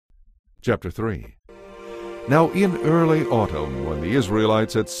Chapter 3. Now in early autumn, when the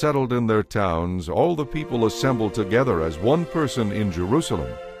Israelites had settled in their towns, all the people assembled together as one person in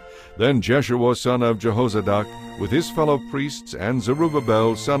Jerusalem. Then Jeshua son of Jehozadak, with his fellow priests, and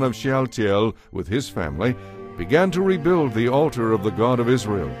Zerubbabel son of Shealtiel, with his family, began to rebuild the altar of the God of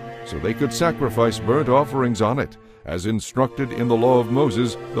Israel, so they could sacrifice burnt offerings on it, as instructed in the law of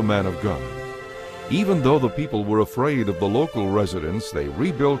Moses, the man of God. Even though the people were afraid of the local residents, they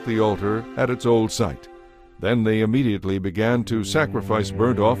rebuilt the altar at its old site. Then they immediately began to sacrifice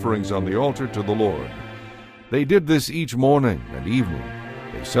burnt offerings on the altar to the Lord. They did this each morning and evening.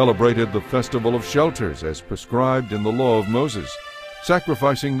 They celebrated the festival of shelters as prescribed in the law of Moses,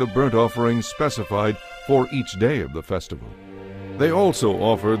 sacrificing the burnt offerings specified for each day of the festival. They also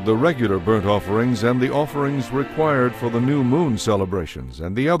offered the regular burnt offerings and the offerings required for the new moon celebrations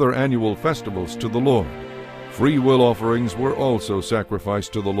and the other annual festivals to the Lord. Free will offerings were also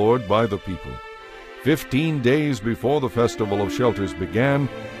sacrificed to the Lord by the people. 15 days before the festival of shelters began,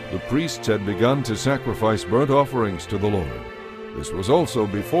 the priests had begun to sacrifice burnt offerings to the Lord. This was also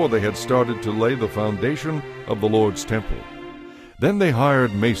before they had started to lay the foundation of the Lord's temple. Then they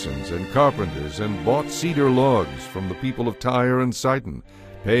hired masons and carpenters and bought cedar logs from the people of Tyre and Sidon,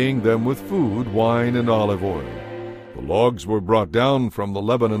 paying them with food, wine, and olive oil. The logs were brought down from the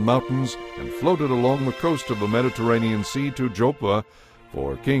Lebanon mountains and floated along the coast of the Mediterranean Sea to Joppa,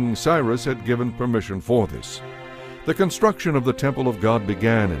 for King Cyrus had given permission for this. The construction of the temple of God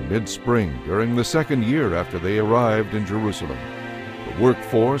began in mid-spring, during the second year after they arrived in Jerusalem. The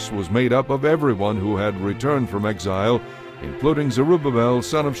workforce was made up of everyone who had returned from exile, including Zerubbabel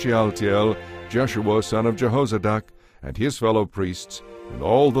son of Shealtiel, Jeshua son of Jehozadak, and his fellow priests, and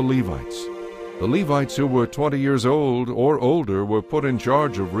all the Levites. The Levites who were 20 years old or older were put in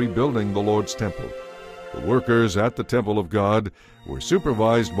charge of rebuilding the Lord's temple. The workers at the temple of God were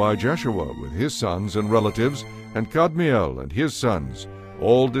supervised by Jeshua with his sons and relatives, and Kadmiel and his sons,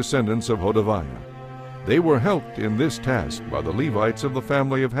 all descendants of Hodaviah. They were helped in this task by the Levites of the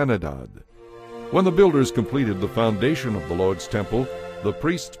family of Henadad. When the builders completed the foundation of the Lord's temple, the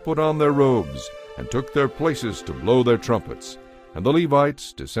priests put on their robes and took their places to blow their trumpets. And the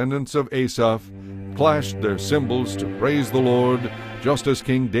Levites, descendants of Asaph, clashed their cymbals to praise the Lord, just as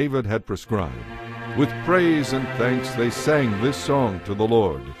King David had prescribed. With praise and thanks they sang this song to the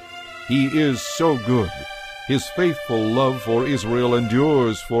Lord. He is so good. His faithful love for Israel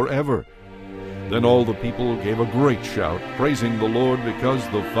endures forever. Then all the people gave a great shout, praising the Lord because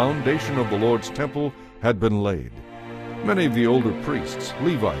the foundation of the Lord's temple had been laid. Many of the older priests,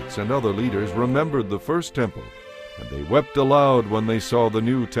 Levites, and other leaders remembered the first temple, and they wept aloud when they saw the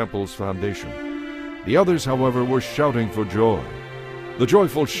new temple's foundation. The others, however, were shouting for joy. The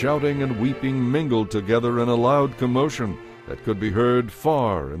joyful shouting and weeping mingled together in a loud commotion that could be heard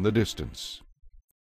far in the distance.